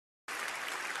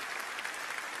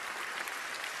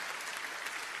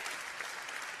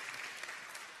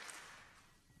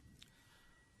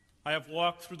I have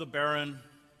walked through the barren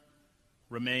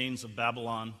remains of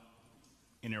Babylon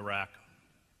in Iraq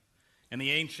and the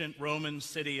ancient Roman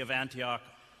city of Antioch,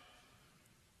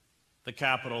 the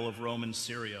capital of Roman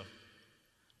Syria,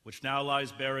 which now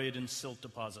lies buried in silt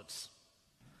deposits.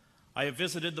 I have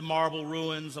visited the marble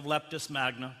ruins of Leptis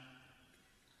Magna,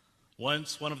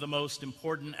 once one of the most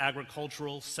important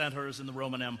agricultural centers in the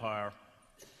Roman Empire,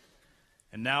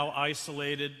 and now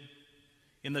isolated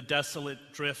in the desolate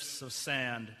drifts of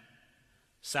sand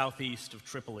southeast of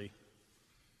Tripoli.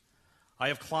 I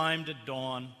have climbed at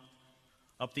dawn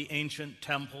up the ancient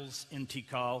temples in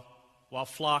Tikal, while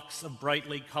flocks of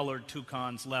brightly colored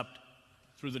toucans leapt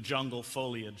through the jungle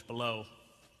foliage below.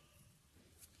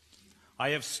 I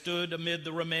have stood amid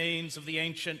the remains of the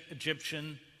ancient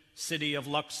Egyptian city of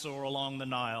Luxor along the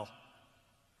Nile,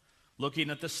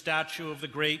 looking at the statue of the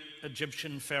great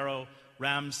Egyptian pharaoh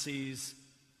Ramses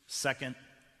II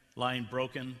lying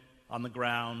broken on the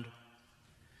ground,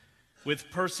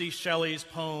 with Percy Shelley's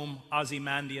poem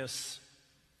Ozymandias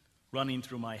running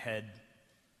through my head.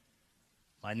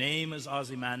 My name is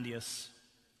Ozymandias,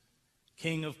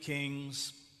 King of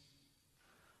Kings.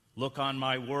 Look on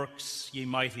my works, ye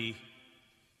mighty,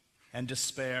 and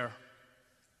despair.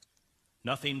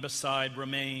 Nothing beside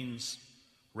remains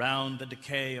round the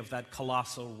decay of that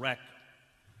colossal wreck,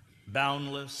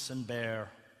 boundless and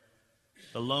bare.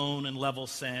 The lone and level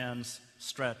sands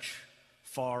stretch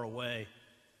far away.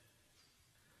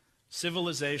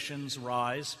 Civilizations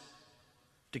rise,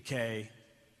 decay,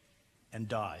 and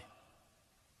die.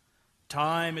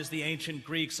 Time, as the ancient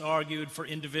Greeks argued, for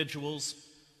individuals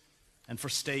and for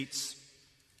states,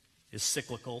 is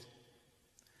cyclical.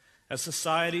 As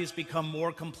societies become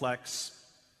more complex,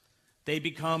 they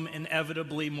become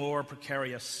inevitably more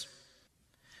precarious.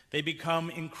 They become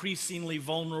increasingly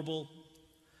vulnerable,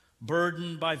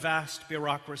 burdened by vast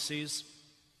bureaucracies,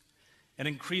 an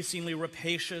increasingly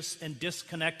rapacious and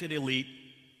disconnected elite,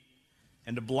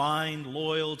 and a blind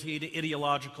loyalty to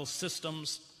ideological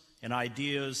systems and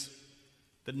ideas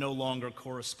that no longer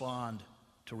correspond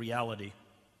to reality.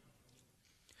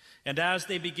 And as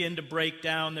they begin to break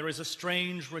down, there is a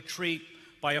strange retreat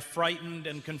by a frightened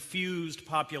and confused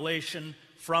population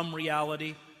from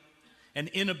reality, an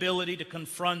inability to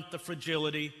confront the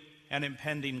fragility and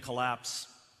impending collapse.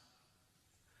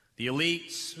 The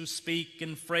elites who speak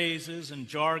in phrases and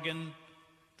jargon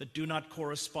that do not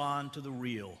correspond to the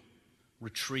real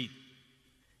retreat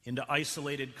into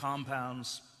isolated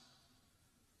compounds,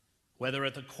 whether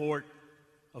at the court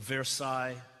of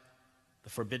Versailles, the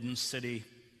Forbidden City,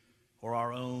 or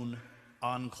our own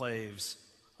enclaves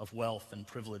of wealth and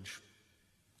privilege.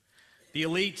 The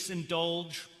elites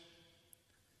indulge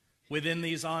within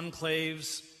these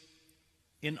enclaves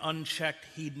in unchecked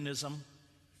hedonism,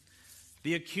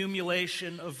 the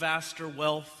accumulation of vaster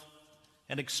wealth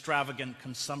and extravagant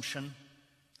consumption.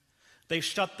 They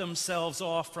shut themselves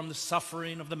off from the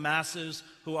suffering of the masses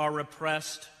who are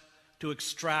repressed to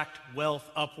extract wealth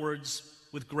upwards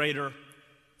with greater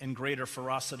and greater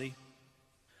ferocity.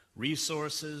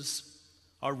 Resources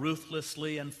are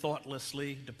ruthlessly and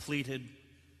thoughtlessly depleted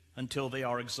until they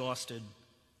are exhausted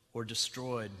or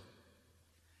destroyed.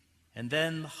 And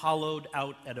then the hollowed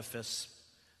out edifice,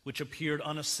 which appeared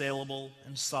unassailable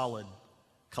and solid,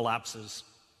 collapses.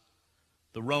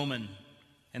 The Roman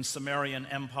and Sumerian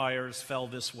empires fell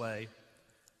this way.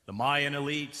 The Mayan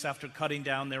elites, after cutting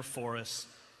down their forests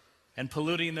and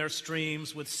polluting their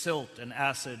streams with silt and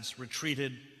acids,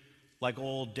 retreated like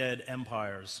all dead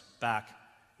empires back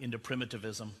into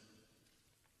primitivism.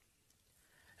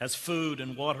 As food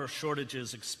and water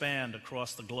shortages expand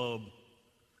across the globe,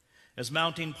 as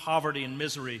mounting poverty and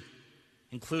misery,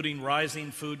 including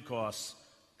rising food costs,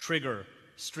 trigger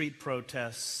street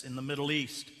protests in the Middle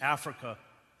East, Africa,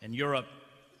 and Europe,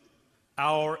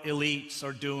 our elites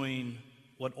are doing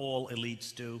what all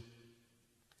elites do.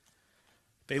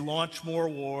 They launch more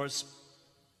wars.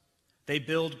 They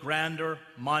build grander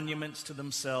monuments to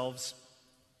themselves.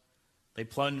 They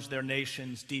plunge their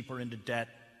nations deeper into debt,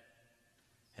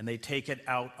 and they take it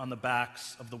out on the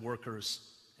backs of the workers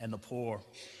and the poor.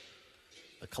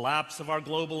 The collapse of our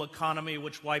global economy,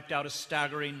 which wiped out a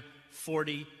staggering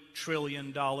 $40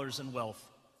 trillion in wealth,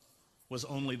 was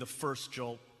only the first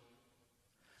jolt.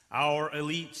 Our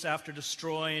elites, after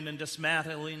destroying and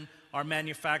dismantling our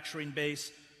manufacturing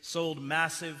base, sold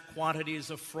massive quantities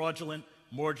of fraudulent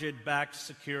mortgage-backed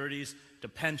securities to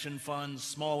pension funds,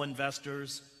 small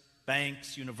investors,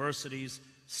 banks, universities,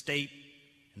 state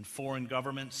and foreign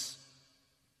governments,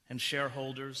 and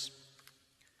shareholders.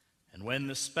 And when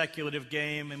the speculative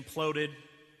game imploded,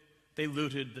 they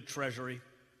looted the treasury,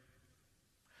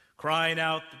 crying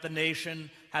out that the nation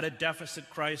had a deficit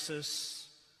crisis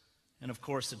And of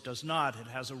course it does not. It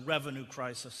has a revenue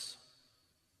crisis.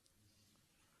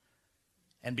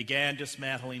 And began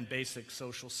dismantling basic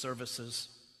social services,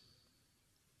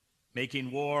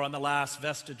 making war on the last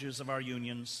vestiges of our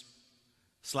unions,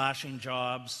 slashing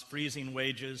jobs, freezing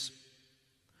wages,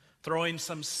 throwing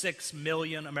some 6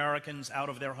 million Americans out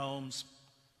of their homes,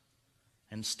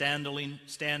 and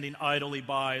standing idly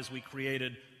by as we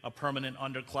created a permanent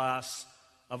underclass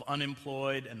of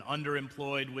unemployed and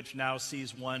underemployed, which now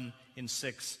sees 1 in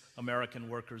 6 American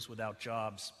workers without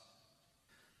jobs.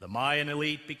 The Mayan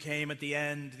elite became, at the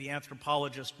end, the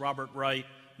anthropologist Robert Wright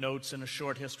notes in A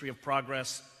Short History of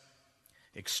Progress,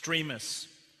 extremists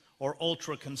or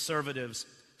ultra-conservatives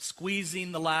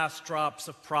squeezing the last drops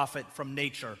of profit from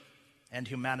nature and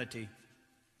humanity.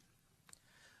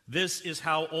 This is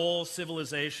how all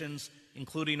civilizations,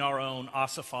 including our own,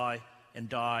 ossify and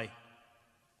die.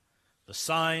 The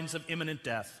signs of imminent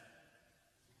death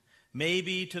may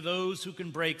be, to those who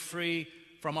can break free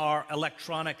from our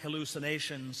electronic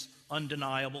hallucinations,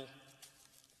 undeniable.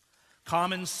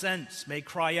 Common sense may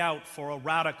cry out for a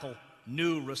radical,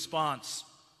 new response,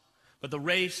 but the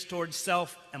race towards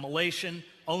self-immolation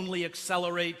only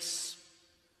accelerates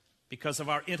because of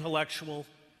our intellectual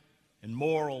and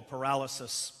moral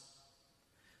paralysis.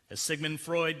 As Sigmund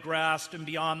Freud grasped, and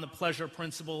beyond the pleasure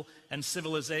principle and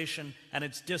civilization and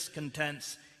its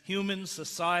discontents, human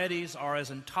societies are as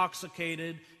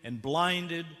intoxicated and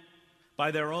blinded by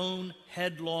their own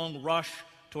headlong rush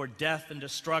toward death and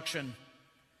destruction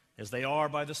as they are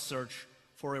by the search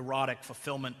for erotic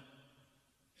fulfillment.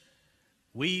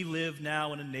 We live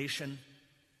now in a nation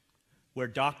where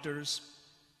doctors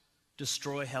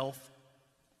destroy health,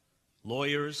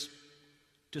 lawyers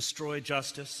destroy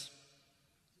justice,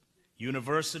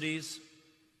 universities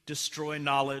destroy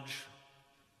knowledge,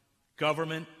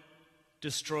 government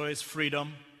destroys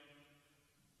freedom,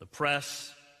 the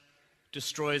press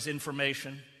destroys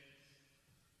information,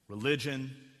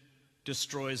 religion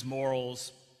destroys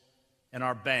morals, and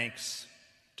our banks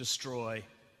destroy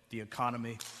the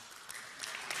economy.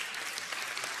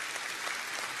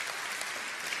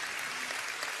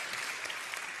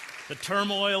 The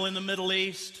turmoil in the Middle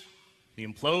East, the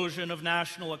implosion of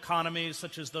national economies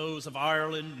such as those of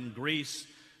Ireland and Greece,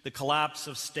 the collapse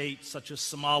of states such as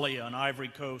Somalia and Ivory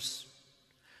Coast,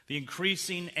 the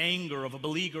increasing anger of a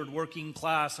beleaguered working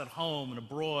class at home and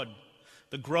abroad,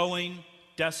 the growing,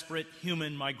 desperate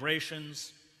human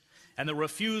migrations, and the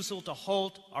refusal to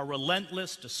halt our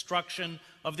relentless destruction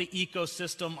of the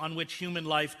ecosystem on which human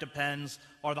life depends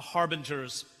are the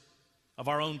harbingers of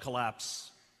our own collapse.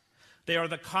 They are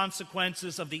the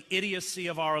consequences of the idiocy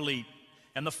of our elite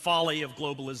and the folly of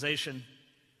globalization.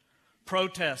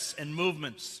 Protests and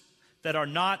movements that are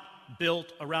not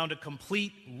built around a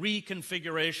complete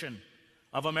reconfiguration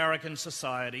of American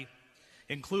society,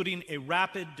 including a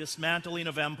rapid dismantling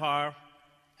of empire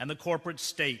and the corporate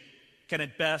state, can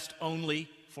at best only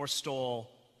forestall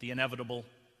the inevitable.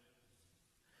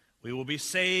 We will be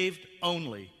saved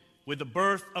only with the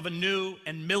birth of a new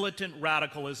and militant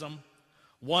radicalism,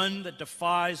 one that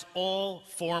defies all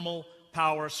formal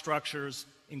power structures,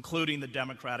 including the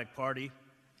Democratic Party.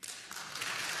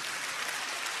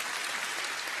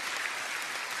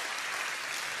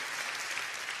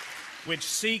 Which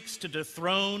seeks to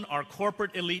dethrone our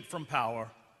corporate elite from power,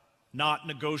 not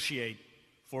negotiate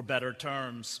for better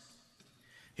terms.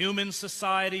 Human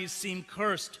societies seem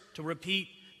cursed to repeat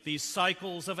these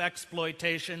cycles of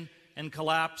exploitation and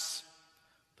collapse.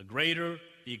 The greater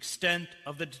the extent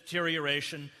of the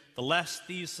deterioration, the less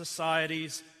these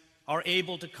societies are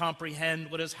able to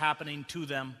comprehend what is happening to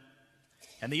them.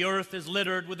 And the earth is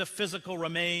littered with the physical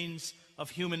remains of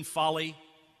human folly,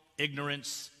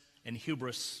 ignorance, and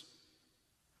hubris.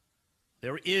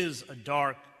 There is a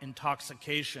dark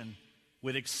intoxication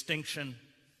with extinction.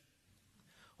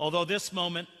 Although this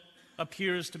moment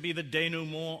appears to be the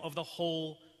denouement of the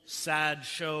whole sad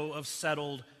show of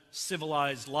settled,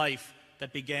 civilized life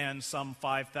that began some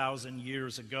 5,000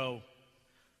 years ago.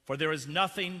 For there is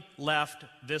nothing left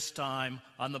this time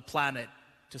on the planet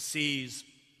to seize,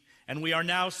 and we are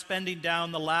now spending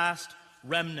down the last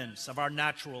remnants of our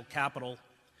natural capital,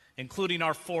 including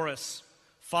our forests,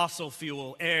 fossil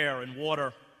fuel, air, and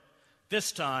water.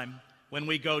 This time, when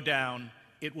we go down,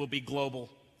 it will be global.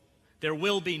 There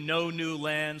will be no new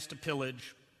lands to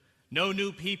pillage, no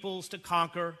new peoples to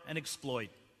conquer and exploit.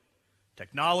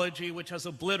 Technology, which has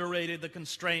obliterated the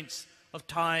constraints of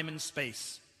time and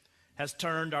space, has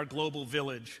turned our global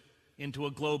village into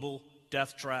a global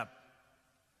death trap.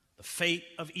 The fate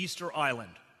of Easter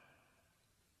Island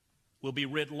will be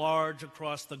writ large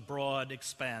across the broad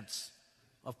expanse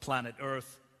of planet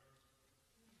Earth.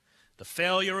 The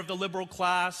failure of the liberal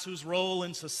class, whose role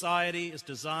in society is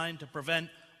designed to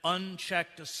prevent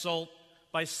unchecked assault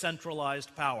by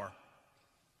centralized power,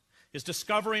 is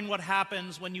discovering what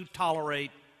happens when you tolerate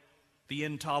the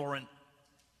intolerant.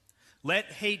 Let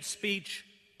hate speech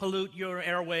pollute your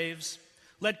airwaves.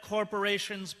 Let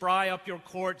corporations pry up your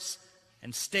courts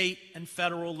and state and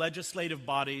federal legislative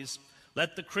bodies.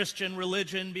 Let the Christian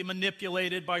religion be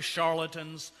manipulated by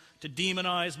charlatans to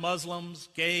demonize Muslims,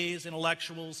 gays,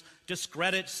 intellectuals,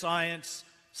 discredit science,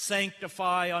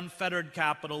 sanctify unfettered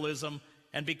capitalism,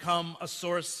 and become a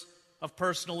source of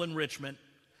personal enrichment.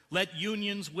 Let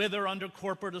unions wither under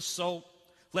corporate assault.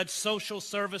 Let social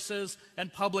services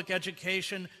and public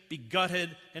education be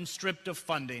gutted and stripped of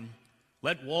funding.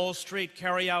 Let Wall Street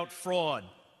carry out fraud,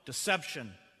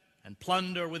 deception, and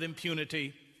plunder with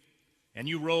impunity, and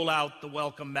you roll out the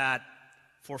welcome mat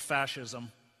for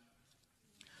fascism.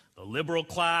 The liberal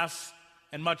class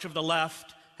and much of the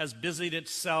left has busied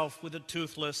itself with the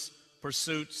toothless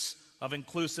pursuits of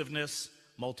inclusiveness,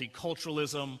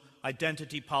 multiculturalism,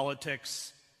 identity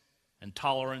politics, and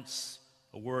tolerance,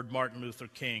 a word Martin Luther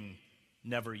King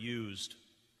never used,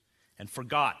 and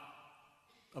forgot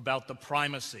about the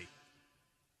primacy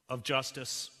of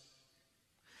justice.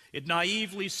 It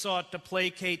naively sought to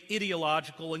placate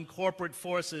ideological and corporate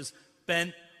forces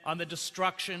bent on the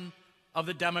destruction of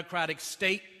the democratic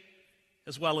state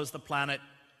as well as the planet.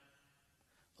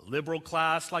 The liberal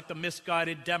class, like the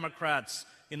misguided Democrats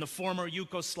in the former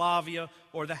Yugoslavia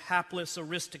or the hapless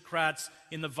aristocrats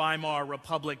in the Weimar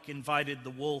Republic, invited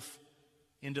the wolf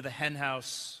into the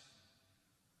henhouse.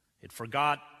 It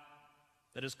forgot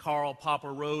that, as Karl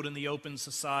Popper wrote in The Open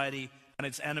Society and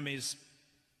its enemies,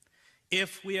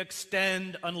 if we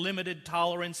extend unlimited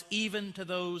tolerance even to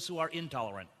those who are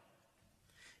intolerant,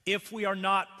 if we are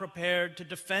not prepared to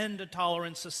defend a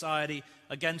tolerant society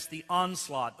against the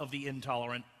onslaught of the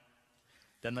intolerant,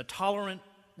 then the tolerant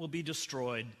will be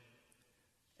destroyed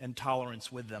and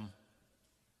tolerance with them.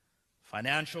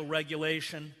 Financial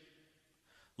regulation,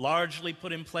 largely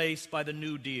put in place by the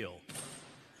New Deal,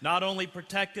 not only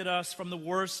protected us from the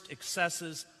worst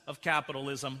excesses of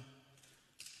capitalism,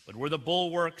 but were the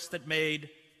bulwarks that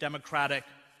made democratic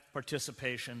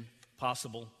participation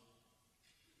possible.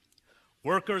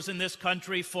 Workers in this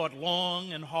country fought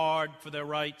long and hard for their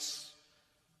rights.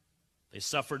 They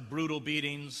suffered brutal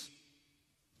beatings,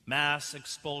 mass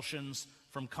expulsions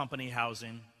from company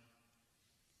housing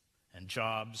and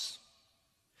jobs,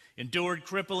 endured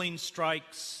crippling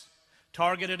strikes,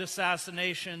 targeted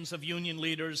assassinations of union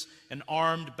leaders, and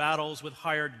armed battles with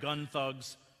hired gun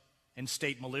thugs and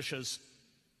state militias.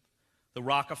 The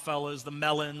Rockefellers, the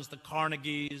Mellons, the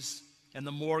Carnegies, and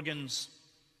the Morgans,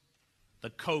 the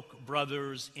Koch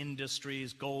brothers,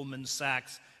 Industries, Goldman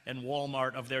Sachs, and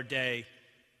Walmart of their day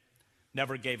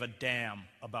never gave a damn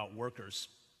about workers.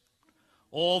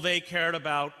 All they cared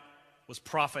about was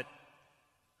profit.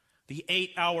 The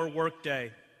 8-hour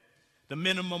workday, the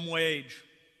minimum wage,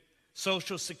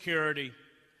 Social Security,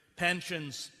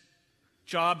 pensions,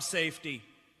 job safety,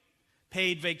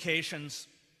 paid vacations,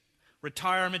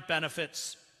 retirement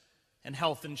benefits, and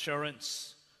health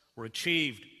insurance were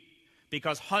achieved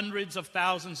because hundreds of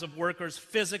thousands of workers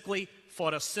physically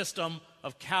fought a system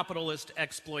of capitalist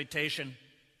exploitation.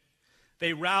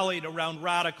 They rallied around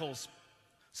radicals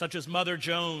such as Mother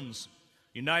Jones,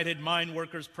 United Mine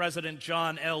Workers President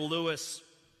John L. Lewis,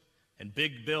 and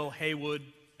Big Bill Haywood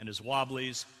and his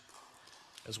Wobblies,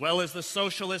 as well as the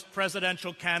socialist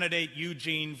presidential candidate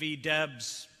Eugene V.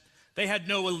 Debs. They had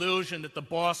no illusion that the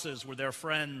bosses were their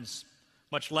friends,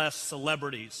 much less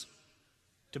celebrities,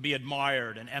 to be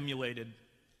admired and emulated.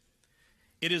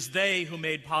 It is they who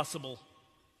made possible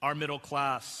our middle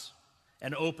class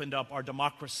and opened up our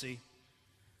democracy.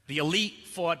 The elite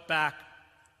fought back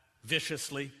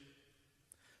viciously.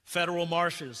 Federal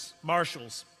marshals,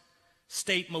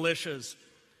 state militias,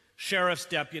 sheriff's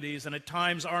deputies, and at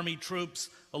times army troops,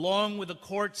 along with the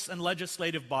courts and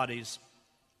legislative bodies,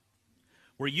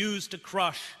 were used to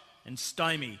crush and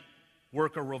stymie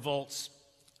worker revolts.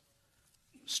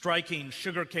 Striking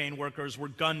sugarcane workers were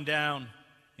gunned down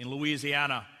in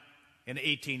Louisiana in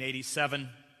 1887.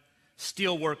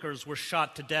 Steel workers were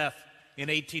shot to death in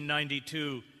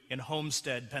 1892 in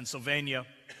Homestead, Pennsylvania.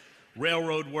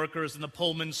 Railroad workers in the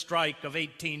Pullman strike of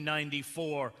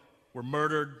 1894 were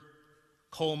murdered.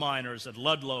 Coal miners at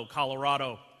Ludlow,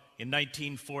 Colorado in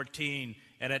 1914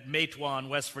 and at Matewan,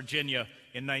 West Virginia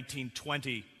in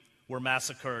 1920 were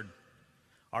massacred.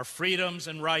 Our freedoms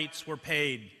and rights were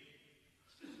paid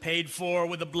for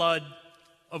with the blood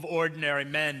of ordinary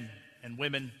men and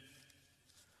women.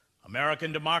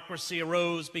 American democracy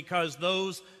arose because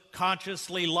those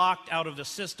consciously locked out of the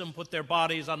system put their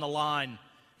bodies on the line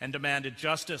and demanded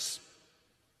justice.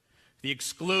 The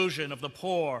exclusion of the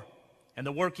poor and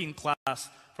the working class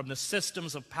from the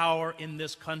systems of power in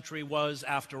this country was,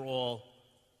 after all,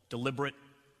 deliberate.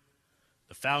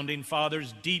 The Founding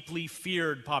Fathers deeply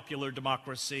feared popular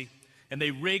democracy, and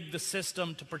they rigged the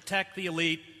system to protect the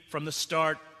elite from the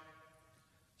start,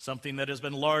 something that has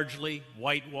been largely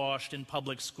whitewashed in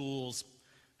public schools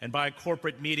and by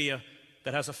corporate media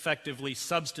that has effectively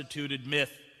substituted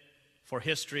myth for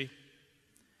history.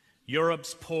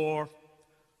 Europe's poor,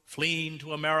 fleeing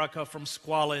to America from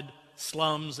squalid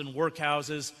slums and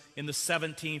workhouses in the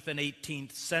 17th and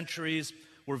 18th centuries,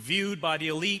 were viewed by the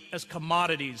elite as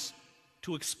commodities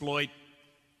to exploit.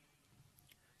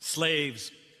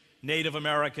 Slaves, Native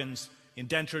Americans,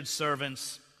 indentured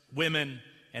servants, women,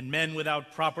 and men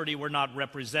without property were not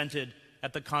represented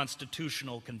at the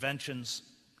constitutional conventions.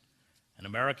 And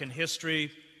American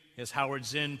history, as Howard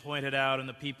Zinn pointed out in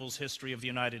The People's History of the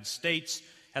United States,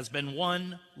 has been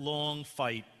one long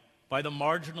fight by the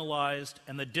marginalized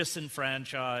and the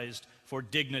disenfranchised for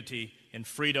dignity and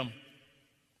freedom.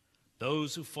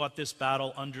 Those who fought this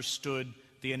battle understood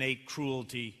the innate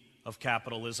cruelty of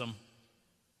capitalism.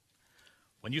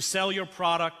 When you sell your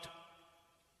product,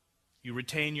 you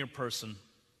retain your person,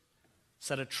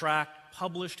 said a tract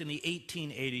published in the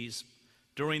 1880s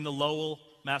during the Lowell,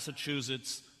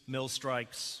 Massachusetts mill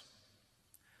strikes.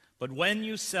 But when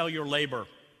you sell your labor,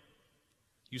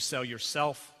 you sell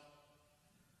yourself,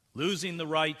 losing the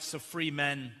rights of free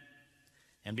men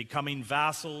and becoming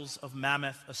vassals of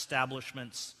mammoth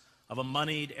establishments, of a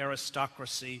moneyed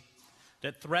aristocracy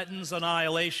that threatens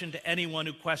annihilation to anyone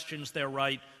who questions their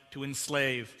right to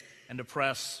enslave and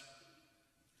oppress.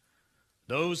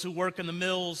 Those who work in the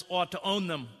mills ought to own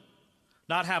them,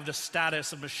 not have the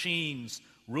status of machines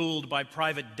ruled by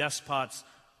private despots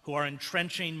who are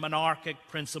entrenching monarchic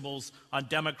principles on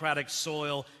democratic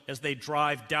soil as they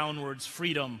drive downwards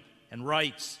freedom and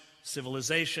rights,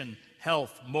 civilization,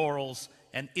 health, morals,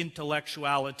 and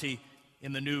intellectuality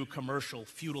in the new commercial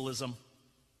feudalism.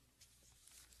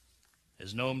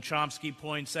 As Noam Chomsky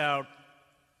points out,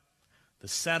 the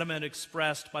sentiment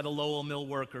expressed by the Lowell mill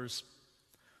workers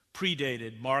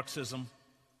predated Marxism.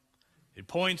 It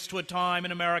points to a time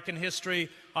in American history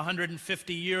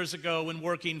 150 years ago when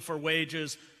working for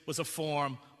wages was a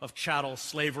form of chattel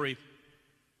slavery.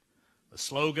 The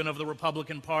slogan of the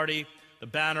Republican Party, the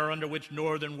banner under which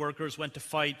Northern workers went to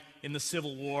fight in the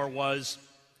Civil War, was,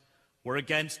 "We're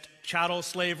against chattel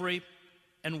slavery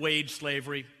and wage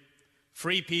slavery.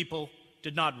 Free people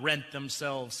did not rent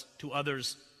themselves to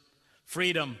others.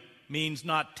 Freedom means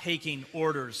not taking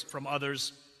orders from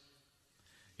others."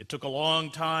 It took a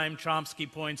long time,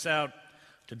 Chomsky points out,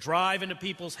 to drive into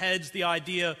people's heads the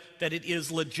idea that it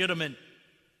is legitimate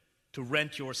to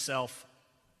rent yourself.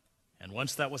 And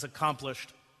once that was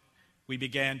accomplished, we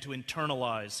began to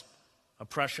internalize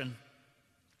oppression.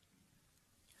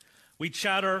 We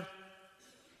chatter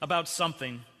about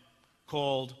something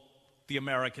called the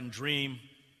American dream.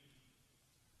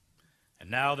 And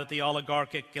now that the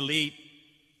oligarchic elite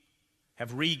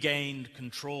have regained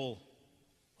control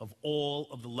of all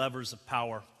of the levers of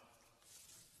power,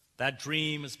 that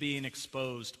dream is being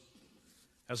exposed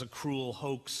as a cruel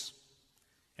hoax,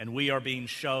 and we are being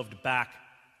shoved back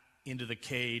into the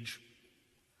cage.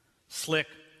 Slick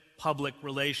public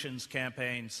relations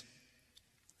campaigns,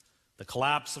 the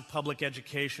collapse of public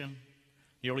education,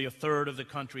 nearly a third of the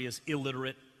country is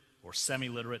illiterate or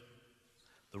semi-literate,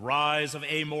 the rise of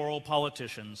amoral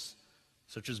politicians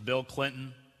such as Bill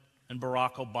Clinton and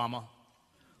Barack Obama,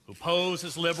 who pose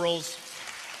as liberals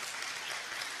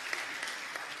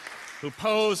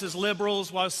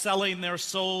while selling their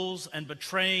souls and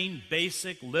betraying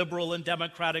basic liberal and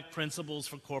democratic principles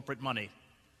for corporate money,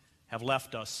 have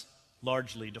left us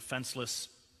largely defenseless.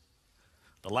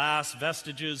 The last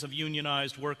vestiges of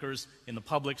unionized workers in the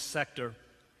public sector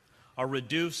are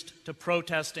reduced to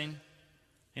protesting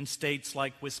in states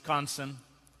like Wisconsin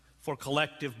for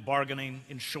collective bargaining,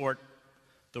 in short,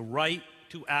 the right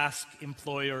to ask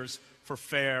employers for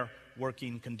fair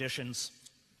working conditions.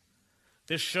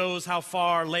 This shows how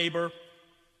far labor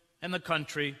and the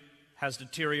country has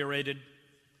deteriorated,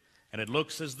 and it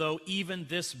looks as though even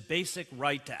this basic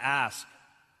right to ask,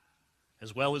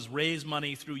 as well as raise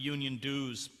money through union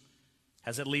dues,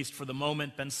 has at least for the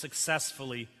moment been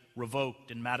successfully revoked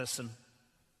in Madison.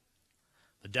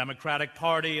 The Democratic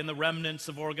Party and the remnants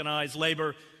of organized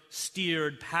labor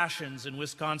steered passions in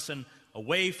Wisconsin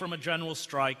away from a general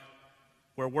strike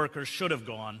where workers should have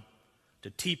gone, to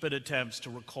tepid attempts to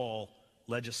recall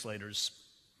legislators.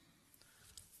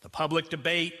 The public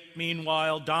debate,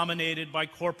 meanwhile, dominated by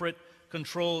corporate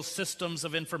controls systems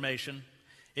of information,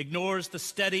 ignores the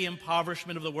steady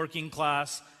impoverishment of the working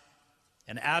class,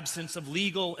 and absence of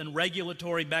legal and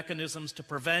regulatory mechanisms to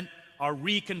prevent our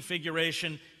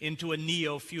reconfiguration into a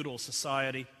neo-feudal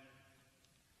society.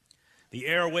 The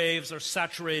airwaves are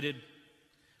saturated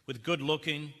with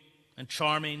good-looking and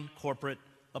charming corporate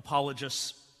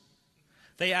apologists.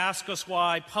 They ask us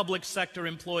why public sector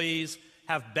employees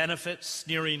have benefits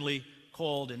sneeringly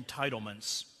called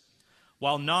entitlements,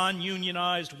 while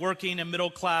non-unionized working and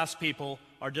middle-class people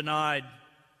are denied.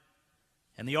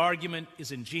 And the argument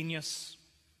is ingenious.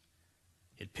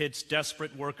 It pits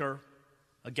desperate worker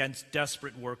against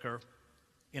desperate worker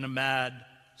in a mad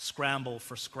scramble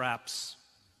for scraps.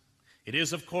 It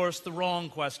is, of course, the wrong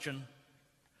question.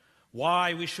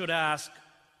 Why, we should ask,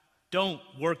 don't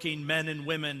working men and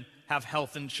women have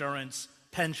health insurance,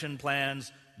 pension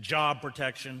plans, job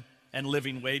protection, and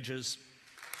living wages?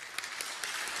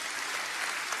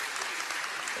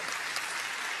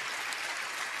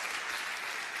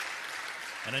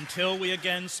 And until we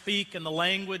again speak in the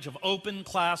language of open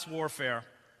class warfare,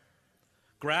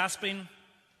 grasping,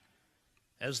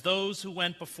 as those who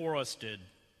went before us did,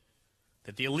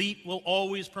 that the elite will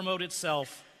always promote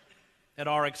itself at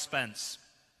our expense,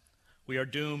 we are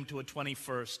doomed to a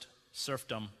 21st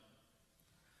serfdom.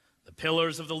 The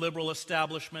pillars of the liberal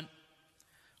establishment,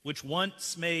 which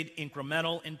once made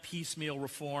incremental and piecemeal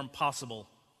reform possible,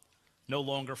 no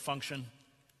longer function.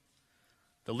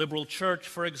 The liberal church,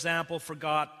 for example,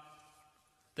 forgot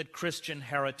that Christian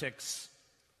heretics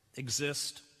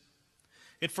exist.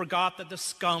 It forgot that the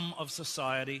scum of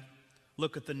society,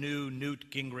 look at the new Newt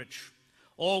Gingrich,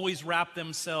 always wrap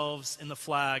themselves in the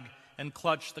flag and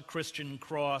clutch the Christian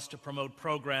cross to promote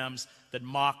programs that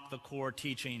mock the core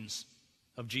teachings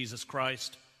of Jesus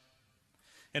Christ.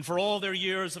 And for all their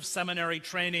years of seminary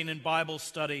training and Bible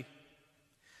study,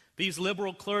 these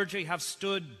liberal clergy have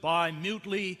stood by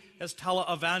mutely as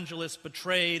televangelists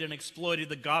betrayed and exploited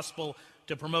the gospel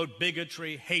to promote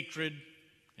bigotry, hatred,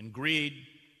 and greed.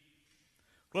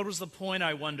 What was the point,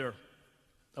 I wonder,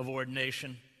 of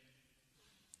ordination?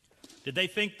 Did they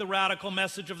think the radical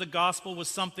message of the gospel was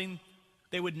something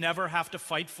they would never have to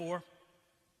fight for?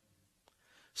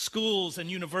 Schools and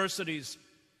universities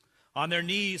on their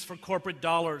knees for corporate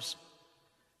dollars,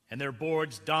 and their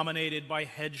boards dominated by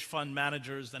hedge fund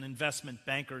managers and investment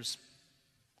bankers,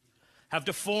 have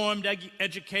deformed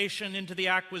education into the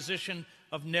acquisition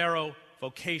of narrow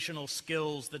vocational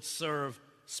skills that serve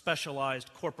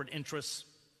specialized corporate interests.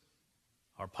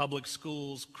 Our public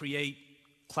schools create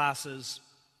classes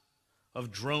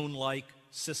of drone-like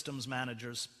systems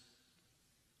managers.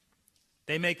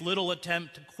 They make little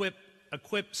attempt to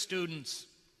equip students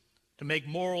to make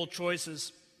moral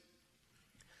choices,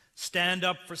 stand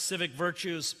up for civic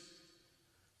virtues,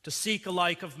 to seek a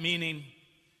life of meaning,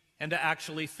 and to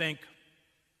actually think.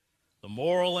 The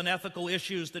moral and ethical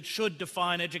issues that should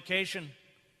define education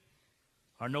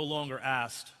are no longer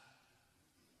asked.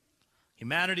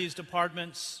 Humanities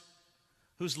departments,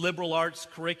 whose liberal arts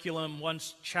curriculum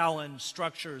once challenged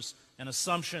structures and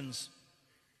assumptions,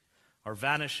 are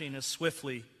vanishing as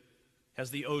swiftly as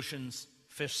the ocean's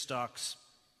fish stocks.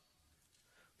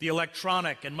 The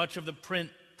electronic and much of the print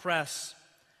press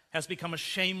has become a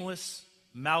shameless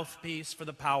mouthpiece for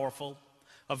the powerful,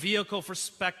 a vehicle for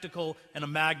spectacle, and a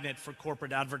magnet for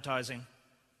corporate advertising.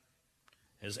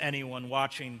 As anyone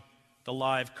watching the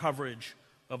live coverage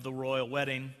of the royal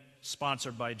wedding,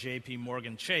 sponsored by J.P.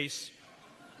 Morgan Chase,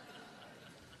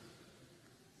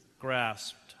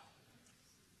 grasped,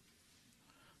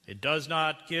 it does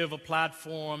not give a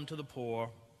platform to the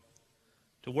poor,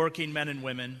 to working men and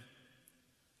women,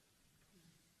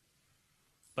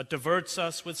 but diverts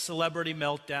us with celebrity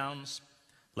meltdowns,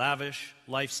 lavish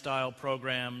lifestyle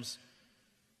programs,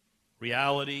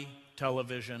 reality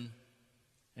television,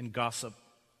 and gossip.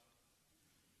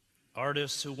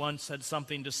 Artists who once had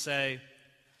something to say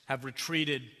have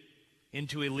retreated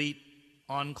into elite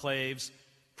enclaves,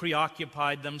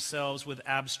 preoccupied themselves with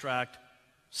abstract,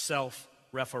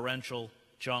 self-referential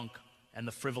junk and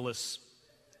the frivolous.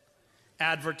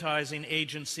 Advertising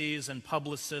agencies and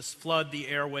publicists flood the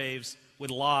airwaves with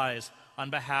lies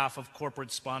on behalf of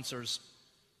corporate sponsors.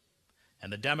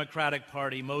 And the Democratic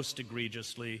Party, most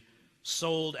egregiously,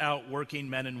 sold out working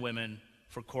men and women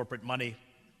for corporate money.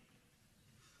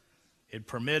 It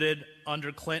permitted,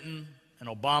 under Clinton and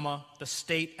Obama, the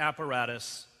state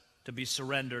apparatus to be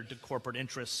surrendered to corporate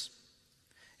interests.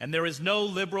 And there is no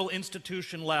liberal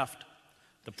institution left,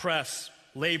 the press,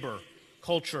 labor,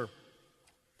 culture,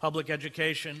 public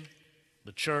education,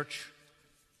 the church,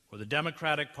 or the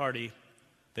Democratic Party,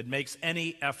 that makes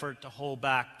any effort to hold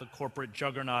back the corporate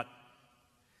juggernaut.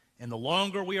 And the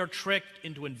longer we are tricked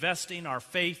into investing our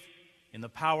faith in the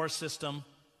power system,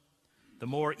 the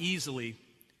more easily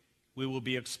we will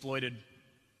be exploited.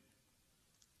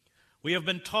 We have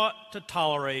been taught to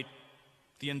tolerate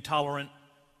the intolerant,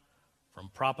 from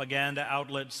propaganda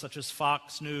outlets such as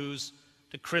Fox News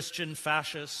to Christian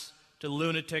fascists to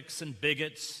lunatics and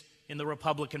bigots in the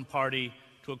Republican Party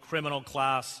to a criminal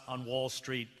class on Wall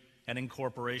Street and in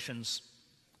corporations.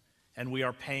 And we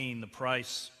are paying the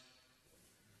price.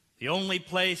 The only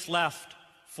place left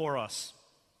for us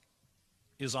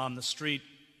is on the street.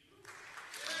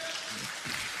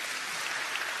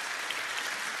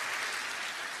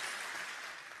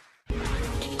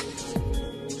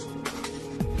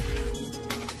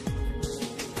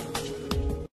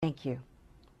 Thank you.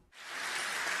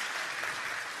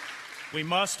 We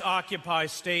must occupy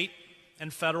state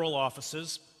and federal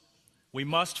offices. We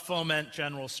must foment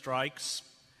general strikes.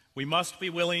 We must be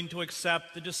willing to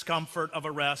accept the discomfort of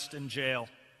arrest and jail.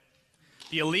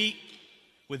 The elite,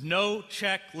 with no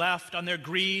check left on their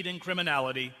greed and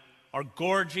criminality, are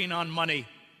gorging on money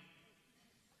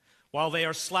while they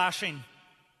are slashing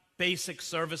basic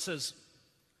services,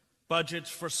 budgets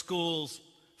for schools,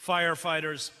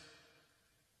 firefighters,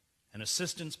 and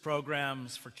assistance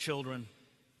programs for children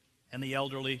and the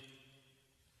elderly.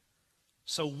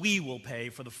 So we will pay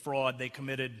for the fraud they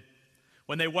committed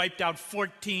when they wiped out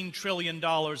 $14 trillion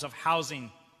of housing,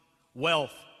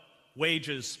 wealth,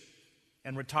 wages,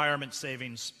 and retirement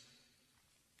savings.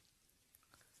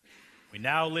 We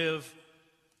now live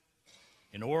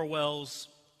in Orwell's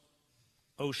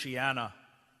Oceania,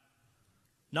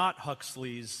 not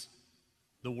Huxley's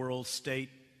The World State.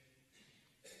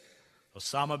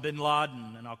 Osama bin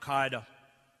Laden and Al-Qaeda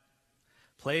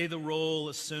play the role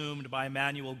assumed by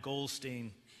Emmanuel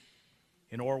Goldstein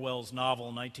in Orwell's novel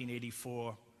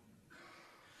 1984.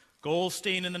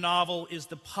 Goldstein in the novel is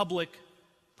the public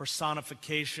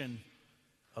personification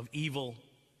of evil.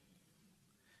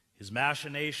 His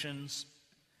machinations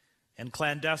and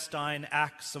clandestine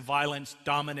acts of violence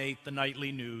dominate the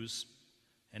nightly news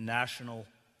and national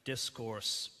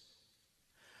discourse.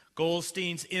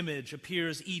 Goldstein's image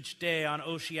appears each day on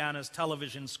Oceania's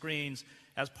television screens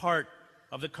as part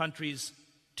of the country's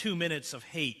 2 minutes of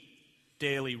hate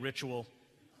daily ritual.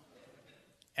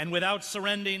 And without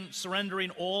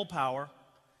surrendering all power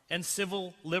and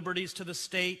civil liberties to the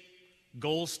state,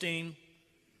 Goldstein,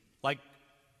 like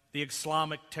the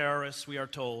Islamic terrorists we are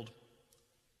told,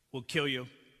 will kill you.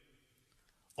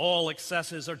 All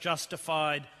excesses are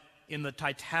justified in the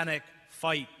titanic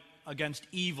fight against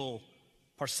evil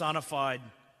personified,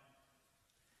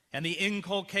 and the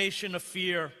inculcation of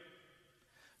fear,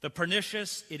 the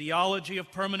pernicious ideology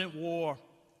of permanent war,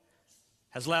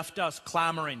 has left us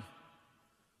clamoring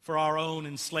for our own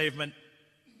enslavement.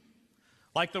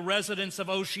 Like the residents of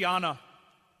Oceania,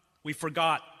 we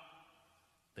forgot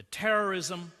that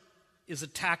terrorism is a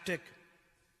tactic,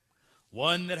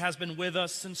 one that has been with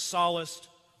us since Sallust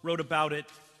wrote about it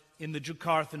in the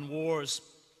Jukathan Wars.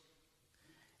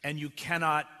 And you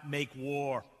cannot make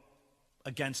war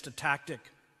against a tactic.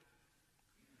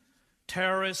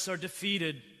 Terrorists are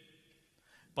defeated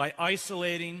by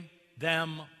isolating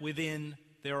them within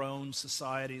their own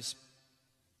societies.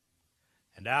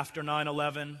 And after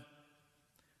 9/11,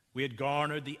 we had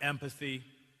garnered the empathy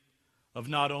of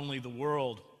not only the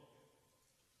world,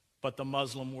 but the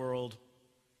Muslim world,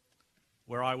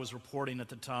 where I was reporting at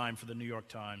the time for the New York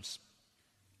Times.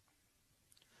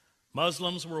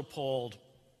 Muslims were appalled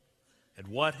at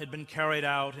what had been carried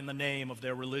out in the name of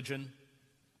their religion.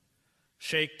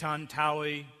 Sheikh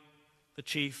Tantawi, the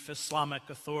chief Islamic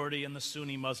authority in the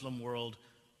Sunni Muslim world,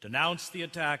 denounced the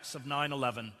attacks of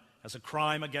 9/11 as a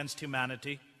crime against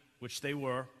humanity, which they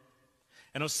were,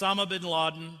 and Osama bin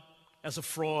Laden as a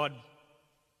fraud,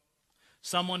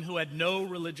 someone who had no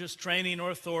religious training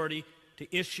or authority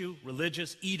to issue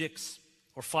religious edicts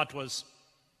or fatwas.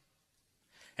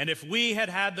 And if we had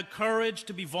had the courage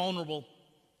to be vulnerable,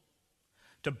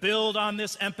 to build on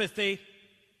this empathy,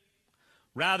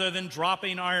 rather than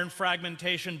dropping iron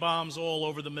fragmentation bombs all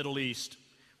over the Middle East,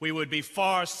 we would be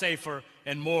far safer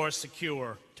and more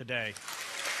secure today.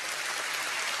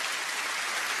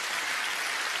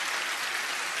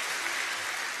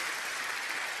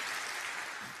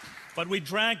 But we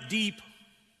drank deep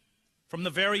from the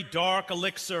very dark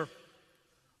elixir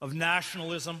of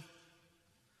nationalism,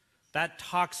 that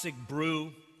toxic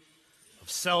brew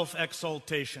of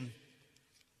self-exaltation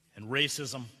and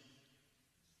racism,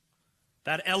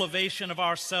 that elevation of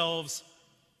ourselves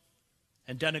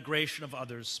and denigration of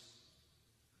others,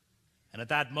 and at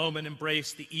that moment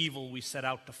embraced the evil we set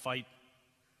out to fight.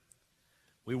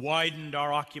 We widened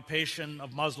our occupation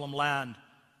of Muslim land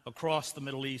across the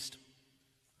Middle East,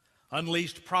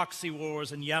 unleashed proxy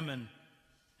wars in Yemen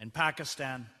and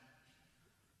Pakistan,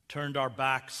 turned our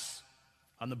backs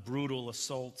on the brutal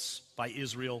assaults by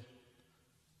Israel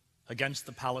against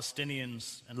the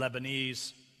Palestinians and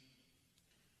Lebanese,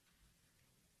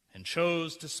 and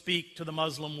chose to speak to the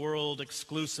Muslim world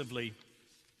exclusively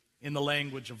in the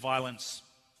language of violence.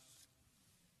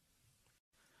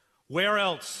 Where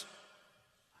else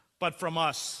but from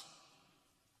us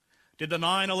did the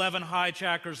 9/11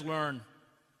 hijackers learn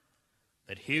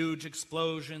that huge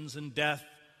explosions and death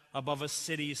above a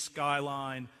city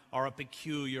skyline are a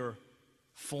peculiar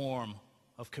form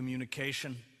of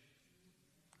communication?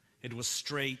 It was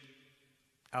straight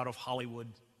out of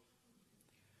Hollywood.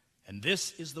 And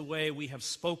this is the way we have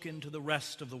spoken to the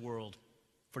rest of the world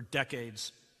for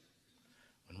decades.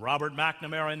 When Robert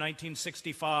McNamara in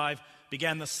 1965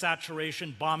 began the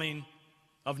saturation bombing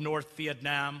of North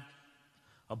Vietnam,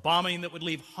 a bombing that would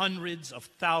leave hundreds of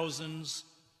thousands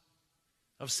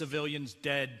of civilians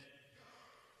dead,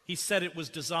 he said it was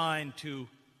designed to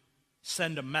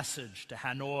send a message to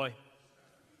Hanoi.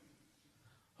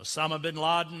 Osama bin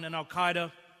Laden and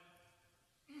Al-Qaeda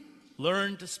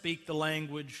learned to speak the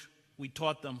language we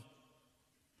taught them.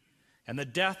 And the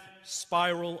death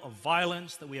spiral of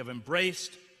violence that we have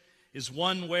embraced is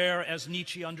one where, as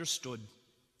Nietzsche understood,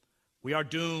 we are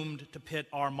doomed to pit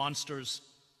our monsters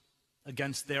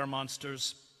against their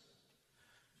monsters.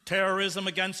 Terrorism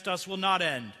against us will not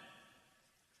end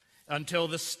until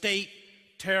the state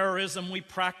terrorism we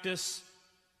practice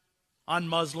on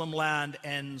Muslim land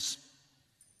ends.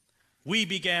 We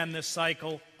began this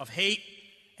cycle of hate,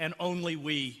 and only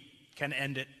we can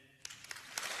end it.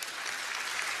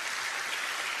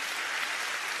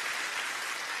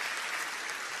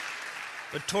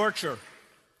 The torture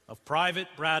of Private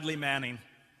Bradley Manning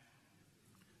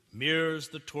mirrors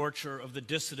the torture of the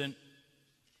dissident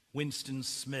Winston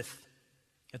Smith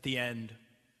at the end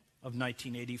of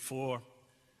 1984.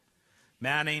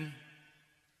 Manning,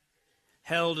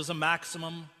 held as a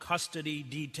maximum custody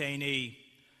detainee,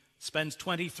 spends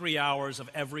 23 hours of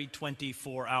every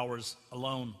 24 hours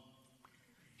alone.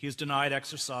 He is denied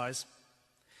exercise.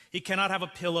 He cannot have a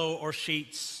pillow or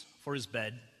sheets for his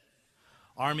bed.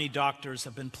 Army doctors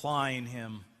have been plying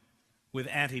him with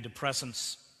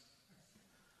antidepressants.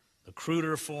 The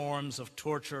cruder forms of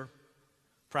torture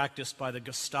practiced by the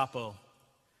Gestapo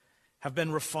have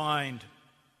been refined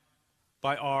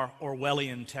by our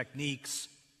Orwellian techniques,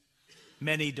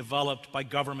 many developed by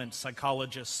government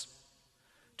psychologists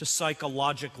to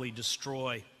psychologically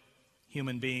destroy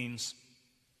human beings.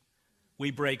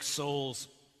 We break souls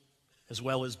as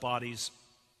well as bodies.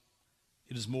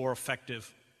 It is more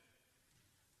effective.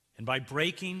 And by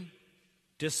breaking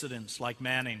dissidents like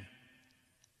Manning,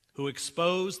 who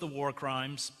expose the war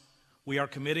crimes we are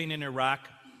committing in Iraq,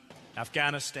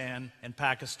 Afghanistan, and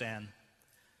Pakistan,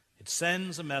 it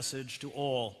sends a message to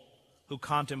all who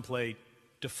contemplate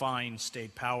defying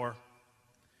state power.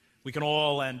 We can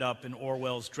all end up in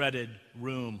Orwell's dreaded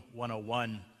Room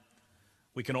 101.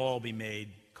 We can all be made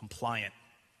compliant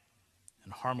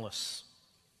and harmless.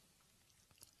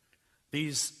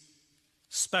 These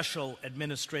special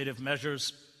administrative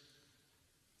measures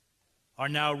are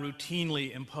now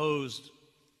routinely imposed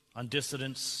on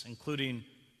dissidents, including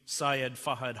Syed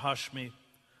Fahad Hashmi,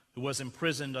 who was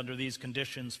imprisoned under these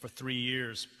conditions for 3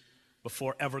 years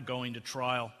before ever going to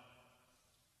trial.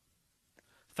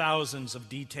 Thousands of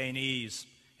detainees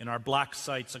in our black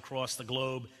sites across the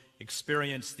globe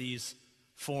experience these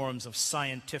forms of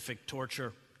scientific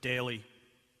torture daily,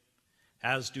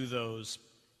 as do those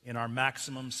in our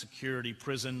maximum security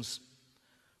prisons,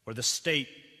 where the state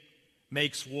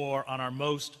makes war on our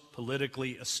most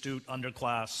politically astute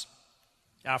underclass,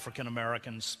 African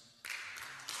Americans.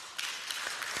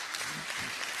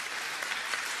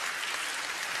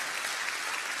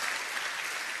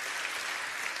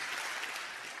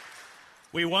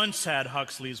 We once had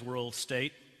Huxley's world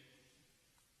state,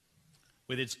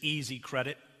 with its easy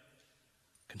credit,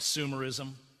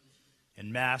 consumerism,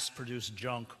 and mass-produced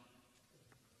junk.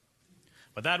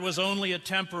 But that was only a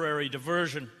temporary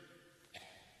diversion,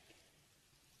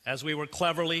 as we were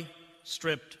cleverly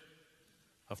stripped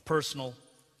of personal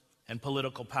and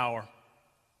political power.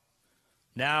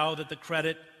 Now that the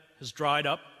credit has dried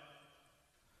up,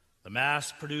 the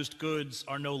mass-produced goods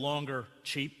are no longer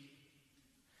cheap,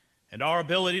 and our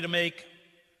ability to make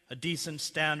a decent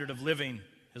standard of living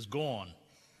has gone.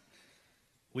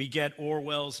 We get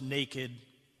Orwell's naked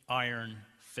iron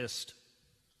fist.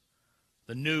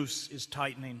 The noose is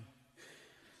tightening.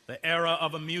 The era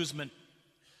of amusement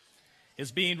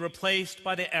is being replaced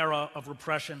by the era of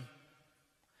repression.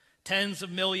 Tens of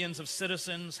millions of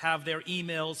citizens have their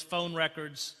emails, phone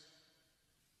records,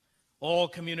 all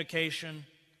communication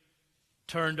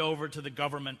turned over to the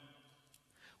government.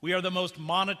 We are the most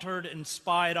monitored and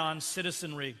spied on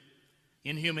citizenry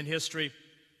in human history.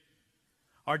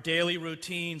 Our daily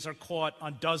routines are caught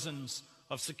on dozens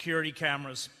of security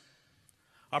cameras.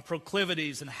 Our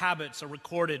proclivities and habits are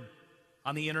recorded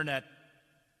on the internet.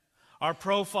 Our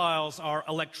profiles are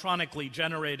electronically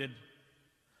generated.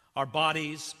 Our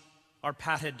bodies are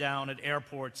patted down at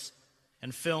airports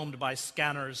and filmed by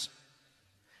scanners.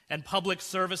 And public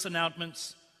service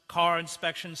announcements, car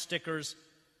inspection stickers,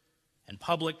 and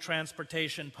public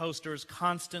transportation posters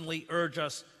constantly urge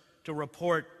us to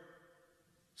report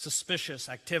suspicious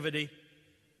activity.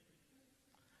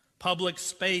 Public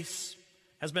space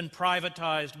has been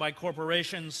privatized by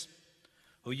corporations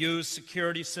who use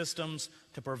security systems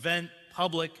to prevent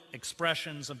public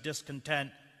expressions of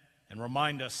discontent and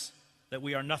remind us that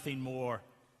we are nothing more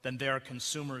than their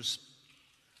consumers.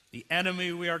 The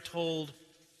enemy, we are told,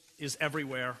 is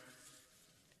everywhere.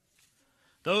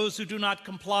 Those who do not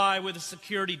comply with the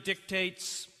security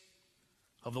dictates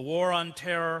of the war on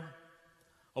terror,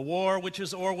 a war which,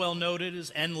 as Orwell noted,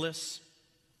 is endless,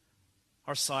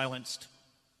 are silenced.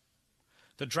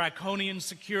 The draconian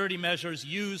security measures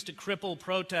used to cripple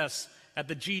protests at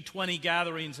the G20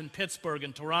 gatherings in Pittsburgh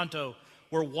and Toronto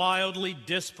were wildly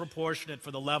disproportionate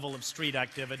for the level of street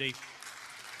activity.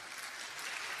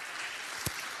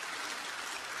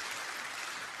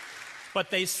 But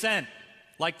they sent,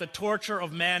 like the torture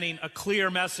of Manning, a clear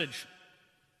message: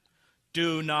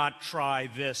 do not try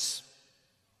this.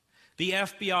 The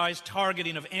FBI's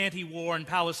targeting of anti-war and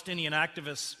Palestinian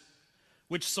activists,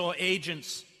 which saw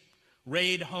agents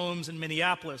raid homes in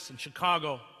Minneapolis and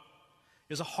Chicago,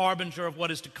 is a harbinger of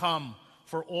what is to come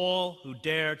for all who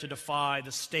dare to defy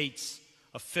the state's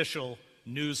official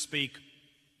newspeak.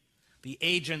 The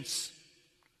agents,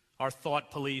 our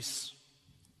thought police,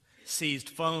 seized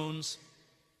phones,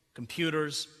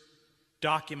 computers,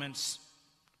 documents,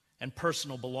 and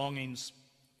personal belongings.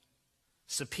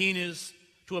 Subpoenas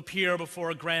to appear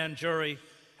before a grand jury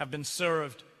have been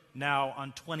served now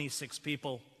on 26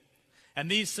 people. And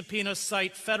these subpoenas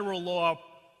cite federal law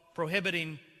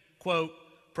prohibiting, quote,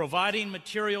 providing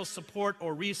material support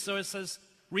or resources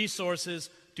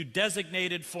to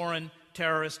designated foreign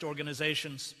terrorist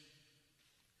organizations.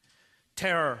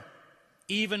 Terror,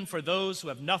 even for those who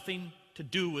have nothing to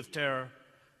do with terror,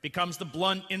 becomes the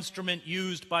blunt instrument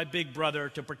used by Big Brother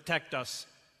to protect us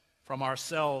from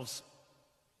ourselves.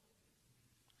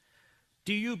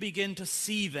 Do you begin to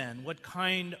see then what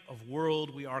kind of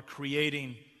world we are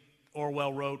creating?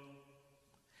 Orwell wrote.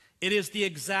 It is the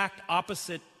exact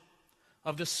opposite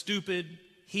of the stupid,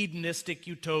 hedonistic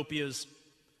utopias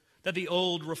that the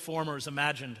old reformers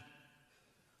imagined.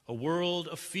 A world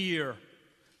of fear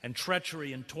and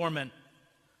treachery and torment,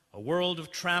 a world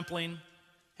of trampling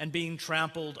and being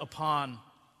trampled upon,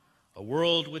 a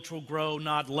world which will grow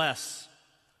not less,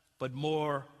 but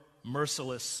more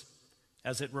merciless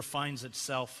as it refines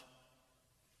itself.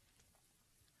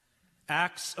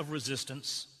 Acts of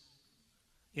resistance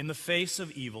in the face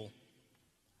of evil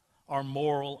are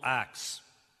moral acts.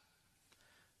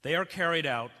 They are carried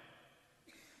out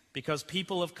because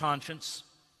people of conscience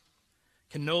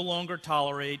can no longer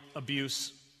tolerate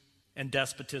abuse and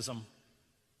despotism.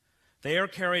 They are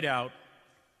carried out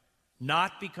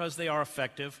not because they are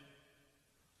effective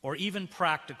or even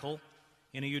practical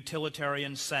in a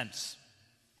utilitarian sense,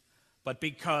 but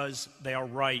because they are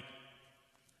right.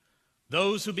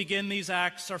 Those who begin these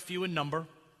acts are few in number.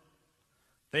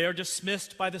 They are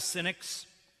dismissed by the cynics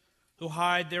who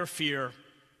hide their fear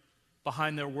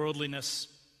behind their worldliness.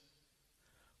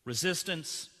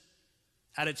 Resistance,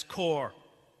 at its core,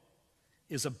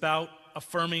 is about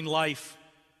affirming life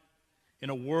in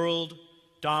a world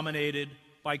dominated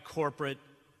by corporate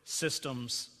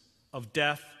systems of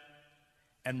death,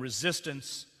 and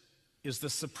resistance is the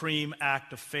supreme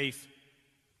act of faith,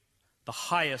 the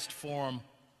highest form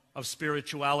of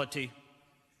spirituality.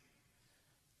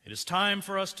 It is time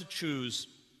for us to choose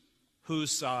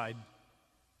whose side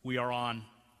we are on,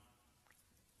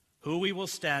 who we will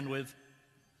stand with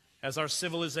as our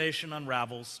civilization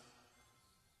unravels.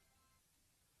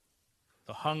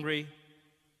 The hungry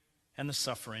and the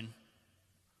suffering,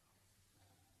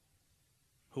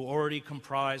 who already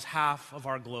comprise half of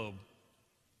our globe,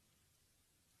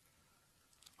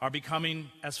 are becoming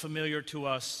as familiar to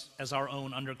us as our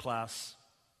own underclass.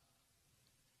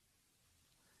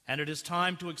 And it is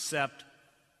time to accept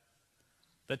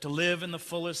that to live in the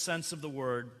fullest sense of the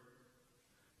word,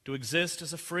 to exist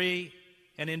as a free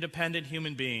and independent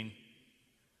human being,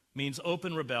 means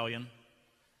open rebellion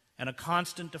and a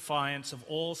constant defiance of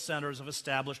all centers of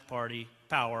established party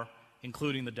power,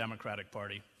 including the Democratic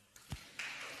Party.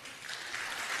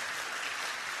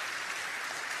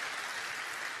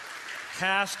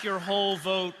 Cast your whole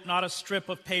vote, not a strip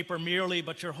of paper merely,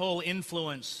 but your whole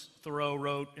influence, Thoreau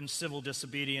wrote in Civil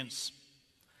Disobedience,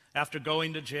 after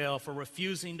going to jail for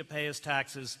refusing to pay his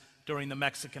taxes during the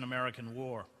Mexican-American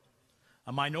War.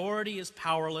 A minority is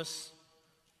powerless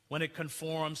when it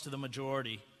conforms to the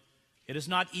majority. It is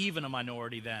not even a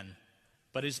minority then,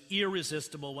 but is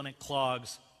irresistible when it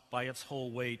clogs by its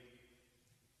whole weight.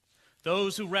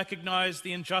 Those who recognize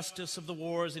the injustice of the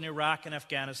wars in Iraq and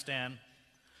Afghanistan,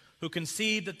 who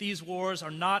concede that these wars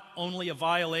are not only a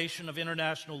violation of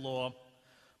international law,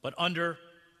 but under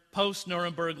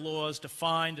post-Nuremberg laws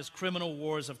defined as criminal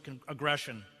wars of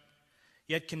aggression,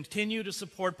 yet continue to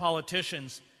support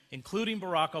politicians, including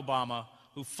Barack Obama,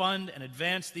 who fund and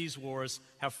advance these wars,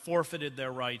 have forfeited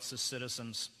their rights as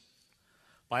citizens.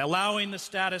 By allowing the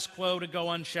status quo to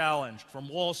go unchallenged from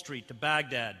Wall Street to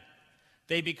Baghdad,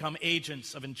 they become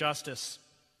agents of injustice.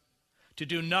 To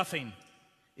do nothing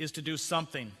is to do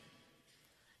something.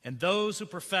 And those who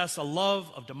profess a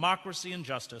love of democracy and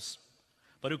justice,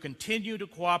 but who continue to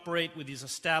cooperate with these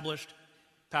established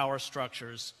power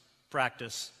structures,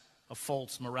 practice a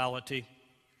false morality.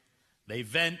 They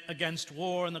vent against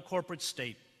war and the corporate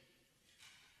state,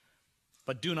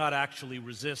 but do not actually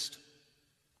resist.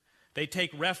 They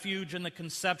take refuge in the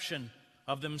conception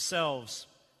of themselves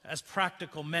as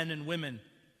practical men and women,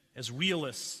 as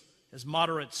realists, as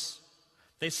moderates.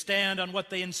 They stand on what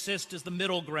they insist is the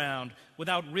middle ground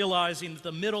without realizing that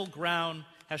the middle ground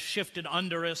has shifted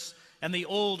under us, and the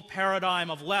old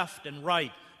paradigm of left and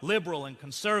right, liberal and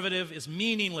conservative, is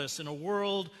meaningless in a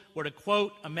world where, to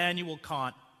quote Immanuel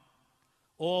Kant,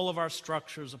 all of our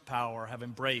structures of power have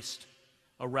embraced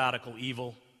a radical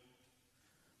evil.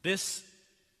 This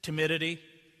timidity,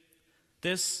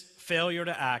 this failure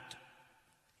to act,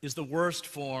 is the worst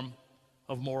form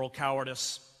of moral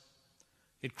cowardice.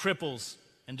 It cripples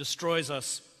and destroys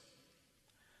us.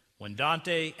 When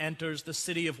Dante enters the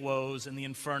city of woes in the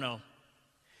Inferno,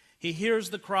 he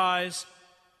hears the cries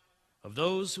of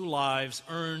those whose lives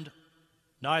earned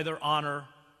neither honor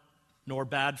nor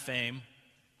bad fame,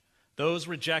 those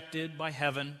rejected by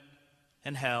heaven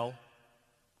and hell,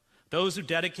 those who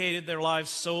dedicated their lives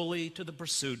solely to the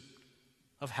pursuit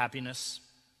of happiness.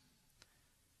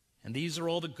 And these are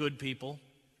all the good people,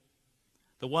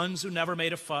 the ones who never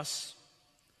made a fuss,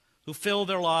 who fill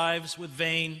their lives with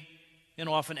vain and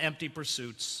often empty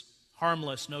pursuits,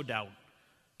 harmless, no doubt,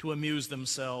 to amuse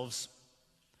themselves,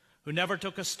 who never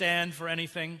took a stand for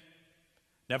anything,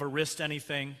 never risked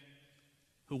anything,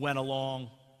 who went along.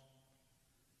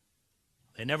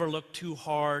 They never looked too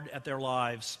hard at their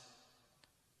lives,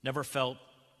 never felt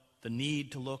the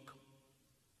need to look,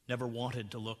 never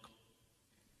wanted to look.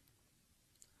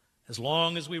 As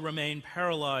long as we remain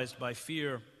paralyzed by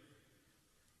fear,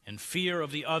 and fear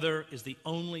of the other is the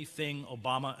only thing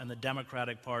Obama and the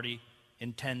Democratic Party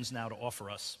intends now to offer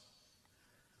us,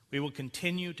 we will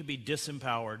continue to be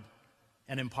disempowered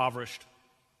and impoverished.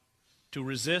 To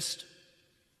resist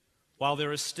while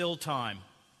there is still time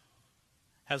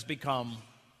has become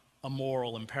a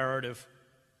moral imperative.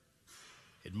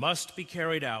 It must be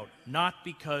carried out, not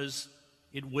because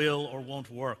it will or won't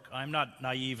work. I'm not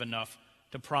naive enough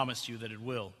to promise you that it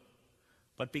will,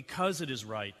 but because it is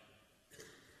right.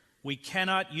 We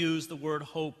cannot use the word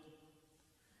hope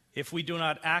if we do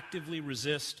not actively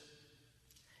resist,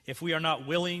 if we are not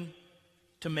willing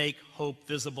to make hope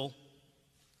visible.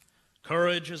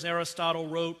 Courage, as Aristotle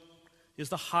wrote, is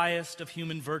the highest of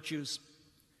human virtues,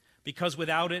 because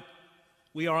without it,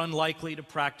 we are unlikely to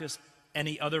practice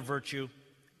any other virtue.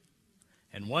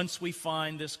 And once we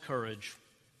find this courage,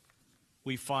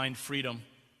 we find freedom.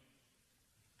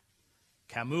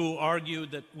 Camus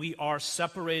argued that we are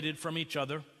separated from each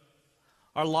other.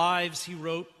 Our lives, he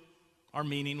wrote, are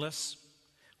meaningless.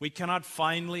 We cannot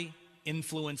finally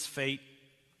influence fate.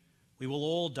 We will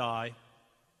all die.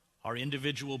 Our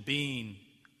individual being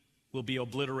will be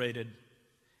obliterated.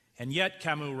 And yet,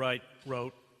 Camus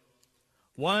wrote,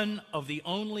 one of the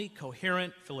only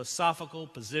coherent philosophical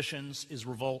positions is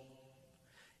revolt.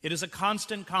 It is a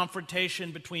constant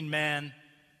confrontation between man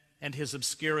and his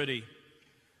obscurity.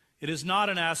 It is not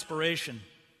an aspiration,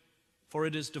 for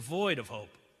it is devoid of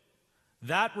hope.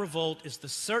 That revolt is the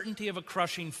certainty of a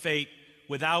crushing fate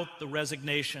without the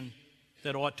resignation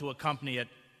that ought to accompany it.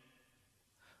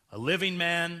 A living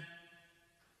man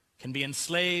can be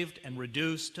enslaved and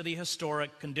reduced to the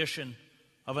historic condition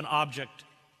of an object,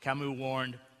 Camus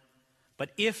warned. But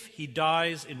if he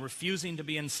dies in refusing to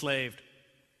be enslaved,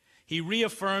 He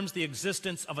reaffirms the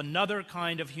existence of another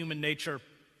kind of human nature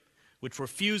which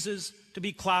refuses to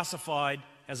be classified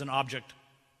as an object.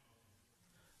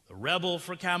 The rebel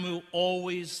for Camus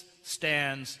always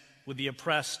stands with the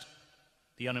oppressed,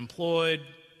 the unemployed,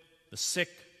 the sick,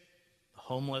 the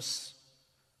homeless,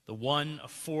 the one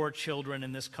of 4 children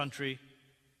in this country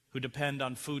who depend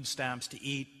on food stamps to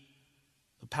eat,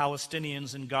 the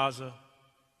Palestinians in Gaza,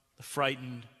 the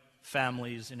frightened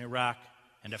families in Iraq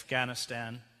and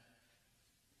Afghanistan,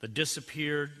 the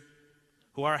disappeared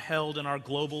who are held in our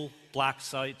global black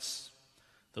sites,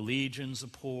 the legions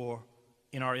of poor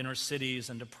in our inner cities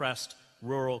and depressed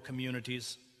rural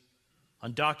communities,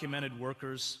 undocumented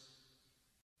workers,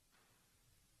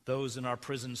 those in our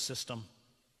prison system.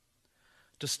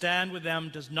 To stand with them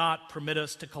does not permit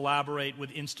us to collaborate with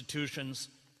institutions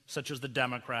such as the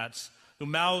Democrats, who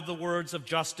mouth the words of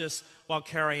justice while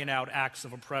carrying out acts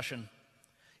of oppression.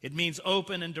 It means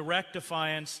open and direct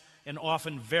defiance and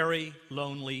often very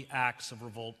lonely acts of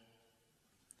revolt.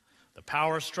 The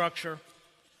power structure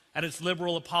and its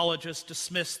liberal apologists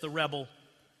dismiss the rebel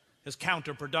as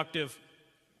counterproductive.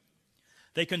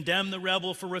 They condemn the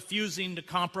rebel for refusing to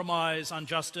compromise on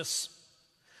justice.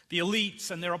 The elites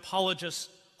and their apologists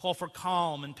call for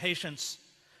calm and patience.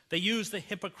 They use the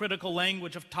hypocritical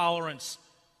language of tolerance,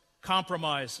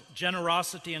 compromise,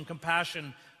 generosity, and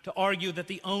compassion to argue that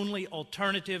the only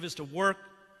alternative is to work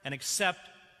and accept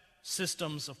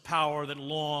systems of power that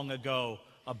long ago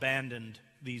abandoned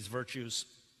these virtues.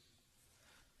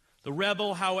 The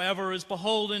rebel, however, is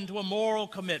beholden to a moral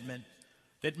commitment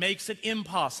that makes it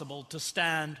impossible to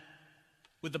stand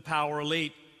with the power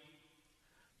elite.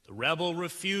 The rebel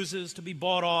refuses to be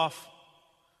bought off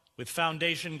with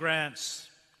foundation grants,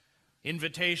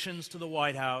 invitations to the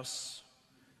White House,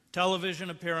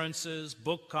 television appearances,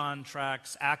 book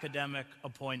contracts, academic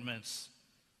appointments,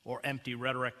 or empty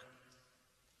rhetoric.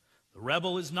 The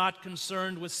rebel is not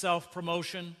concerned with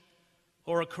self-promotion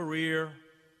or a career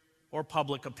or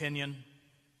public opinion.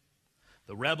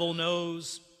 The rebel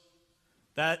knows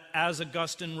that, as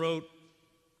Augustine wrote,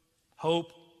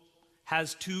 hope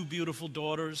has 2 beautiful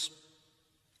daughters,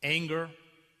 anger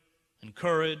and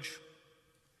courage.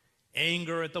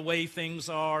 Anger at the way things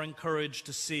are, and courage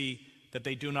to see that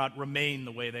they do not remain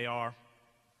the way they are.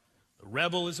 The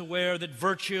rebel is aware that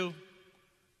virtue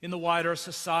in the wider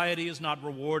society is not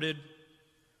rewarded.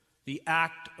 The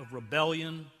act of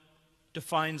rebellion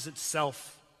defines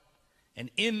itself. And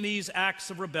in these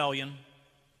acts of rebellion,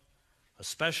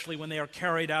 especially when they are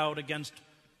carried out against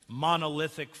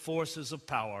monolithic forces of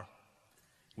power,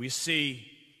 we see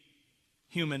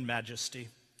human majesty.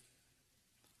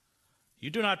 You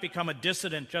do not become a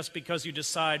dissident just because you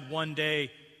decide one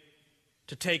day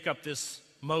to take up this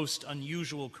most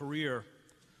unusual career,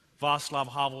 Václav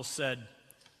Havel said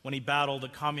when he battled the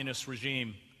communist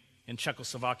regime in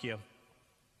Czechoslovakia.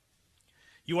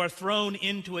 You are thrown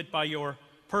into it by your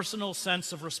personal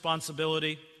sense of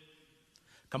responsibility,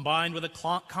 combined with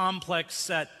a complex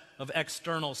set of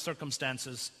external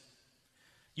circumstances.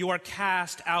 You are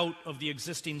cast out of the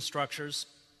existing structures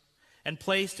and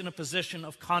placed in a position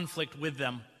of conflict with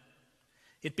them.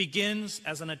 It begins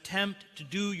as an attempt to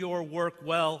do your work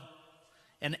well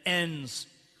and ends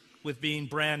with being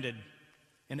branded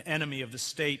an enemy of the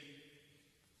state.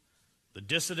 The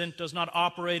dissident does not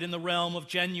operate in the realm of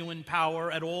genuine power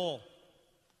at all.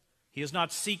 He is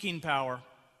not seeking power.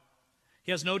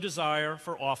 He has no desire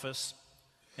for office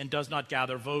and does not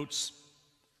gather votes.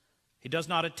 He does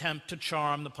not attempt to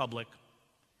charm the public.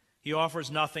 He offers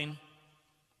nothing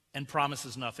and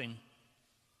promises nothing.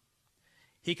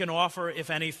 He can offer, if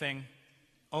anything,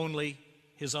 only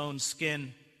his own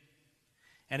skin.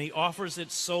 And he offers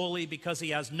it solely because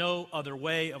he has no other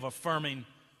way of affirming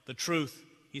the truth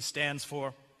he stands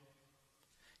for.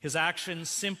 His actions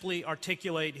simply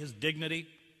articulate his dignity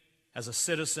as a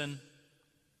citizen,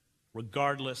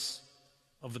 regardless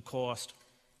of the cost.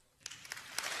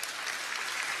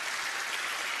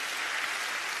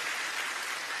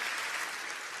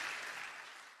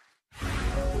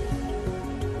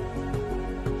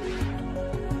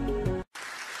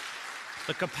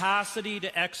 The capacity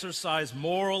to exercise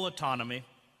moral autonomy,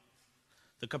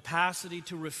 the capacity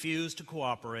to refuse to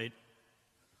cooperate,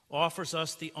 offers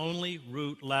us the only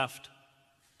route left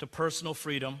to personal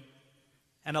freedom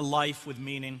and a life with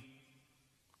meaning.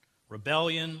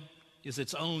 Rebellion is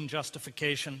its own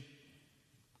justification,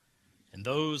 and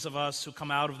those of us who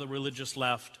come out of the religious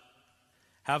left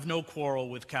have no quarrel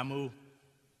with Camus.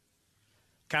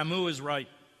 Camus is right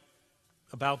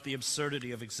about the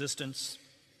absurdity of existence,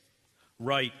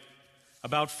 right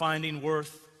about finding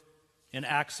worth in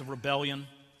acts of rebellion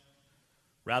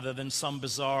rather than some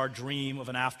bizarre dream of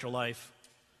an afterlife,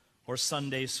 or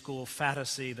Sunday school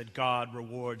fantasy that God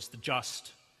rewards the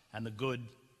just and the good.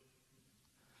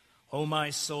 O my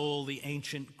soul, the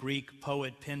ancient Greek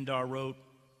poet Pindar wrote,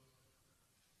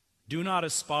 do not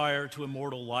aspire to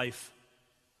immortal life,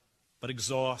 but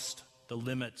exhaust the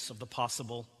limits of the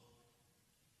possible.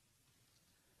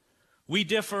 We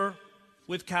differ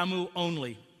with Camus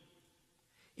only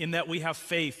in that we have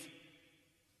faith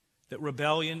that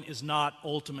rebellion is not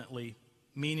ultimately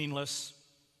meaningless.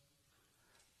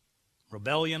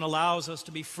 Rebellion allows us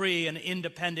to be free and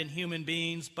independent human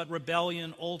beings, but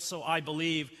rebellion also, I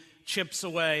believe, chips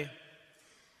away,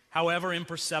 however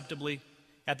imperceptibly,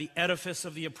 at the edifice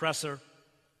of the oppressor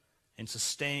and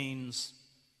sustains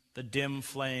the dim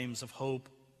flames of hope,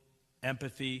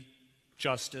 empathy,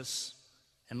 justice,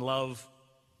 and love.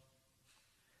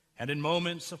 And in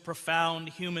moments of profound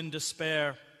human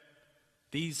despair,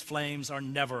 these flames are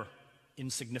never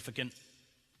insignificant.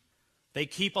 They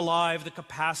keep alive the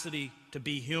capacity to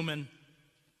be human.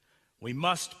 We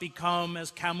must become,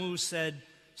 as Camus said,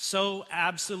 so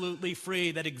absolutely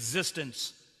free that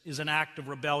existence is an act of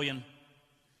rebellion.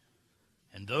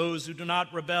 And those who do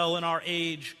not rebel in our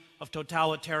age of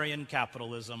totalitarian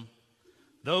capitalism,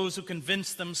 those who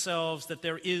convince themselves that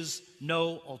there is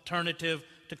no alternative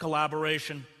to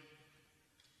collaboration,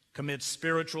 commit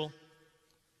spiritual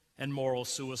and moral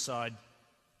suicide.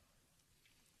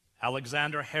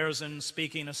 Alexander Herzen,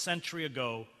 speaking a century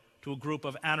ago to a group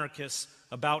of anarchists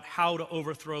about how to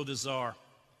overthrow the Tsar,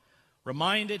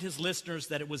 reminded his listeners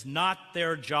that it was not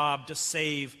their job to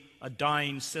save a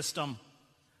dying system,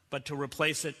 but to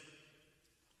replace it.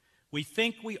 We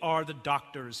think we are the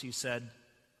doctors, he said.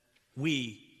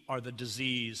 We are the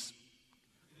disease.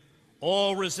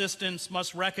 All resistance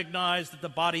must recognize that the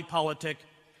body politic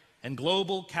and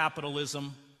global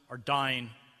capitalism are dying,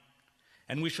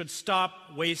 and we should stop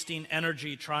wasting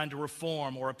energy trying to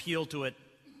reform or appeal to it.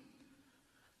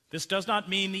 This does not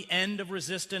mean the end of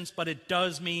resistance, but it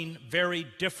does mean very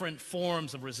different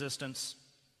forms of resistance.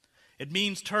 It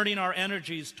means turning our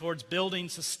energies towards building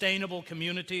sustainable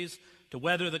communities to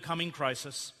weather the coming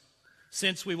crisis,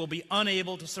 since we will be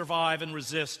unable to survive and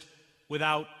resist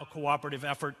without a cooperative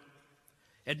effort.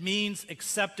 It means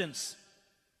acceptance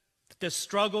that this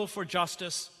struggle for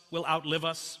justice will outlive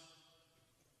us,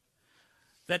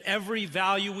 that every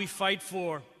value we fight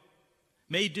for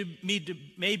may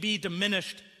be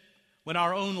diminished when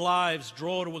our own lives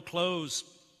draw to a close,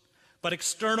 but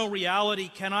external reality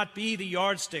cannot be the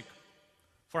yardstick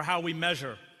for how we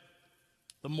measure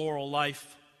the moral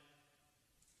life.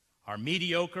 Our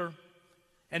mediocre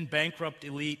and bankrupt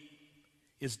elite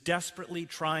is desperately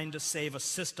trying to save a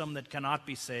system that cannot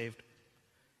be saved,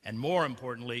 and more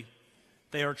importantly,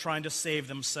 they are trying to save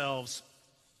themselves.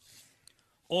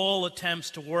 All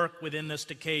attempts to work within this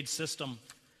decayed system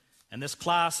and this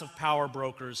class of power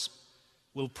brokers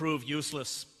will prove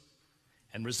useless,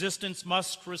 and resistance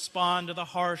must respond to the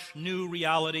harsh new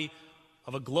reality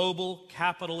of a global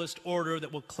capitalist order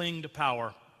that will cling to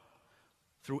power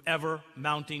through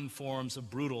ever-mounting forms of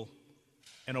brutal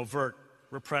and overt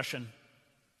repression.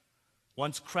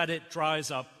 Once credit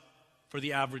dries up for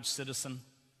the average citizen,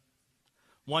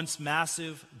 once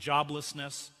massive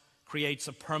joblessness creates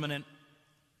a permanent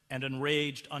and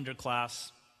enraged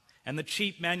underclass, and the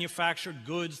cheap manufactured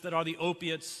goods that are the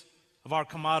opiates of our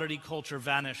commodity culture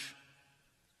vanish,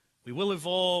 we will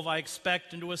evolve, I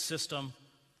expect, into a system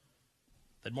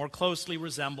that more closely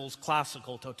resembles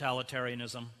classical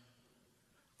totalitarianism.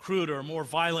 Cruder, more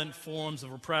violent forms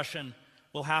of repression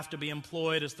will have to be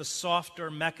employed as the softer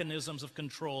mechanisms of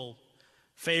control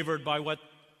favored by what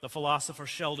the philosopher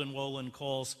Sheldon Wolin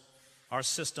calls our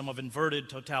system of inverted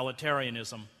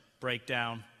totalitarianism break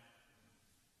down.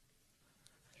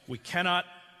 We cannot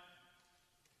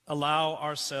allow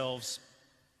ourselves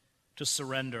to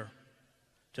surrender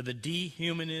to the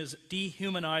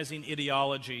dehumanizing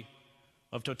ideology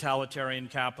of totalitarian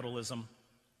capitalism.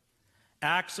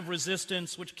 Acts of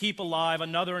resistance which keep alive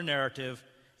another narrative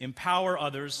empower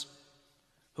others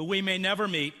who we may never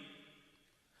meet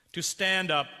to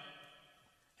stand up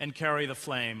and carry the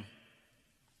flame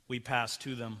we pass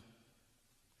to them.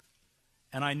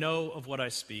 And I know of what I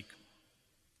speak.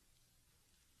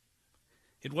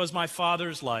 It was my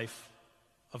father's life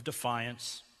of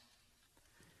defiance,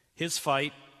 his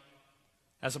fight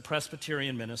as a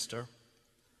Presbyterian minister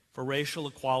for racial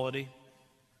equality,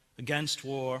 against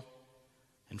war,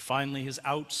 and finally his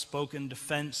outspoken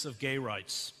defense of gay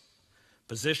rights,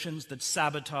 positions that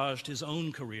sabotaged his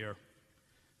own career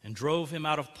and drove him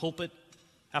out of pulpit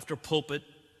after pulpit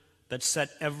that set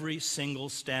every single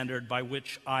standard by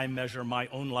which I measure my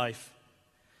own life.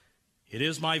 It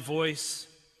is my voice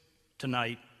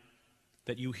tonight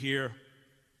that you hear,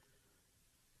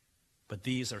 but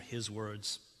these are his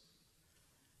words.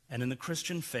 And in the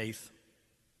Christian faith,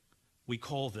 we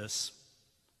call this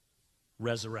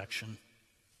resurrection.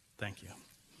 Thank you.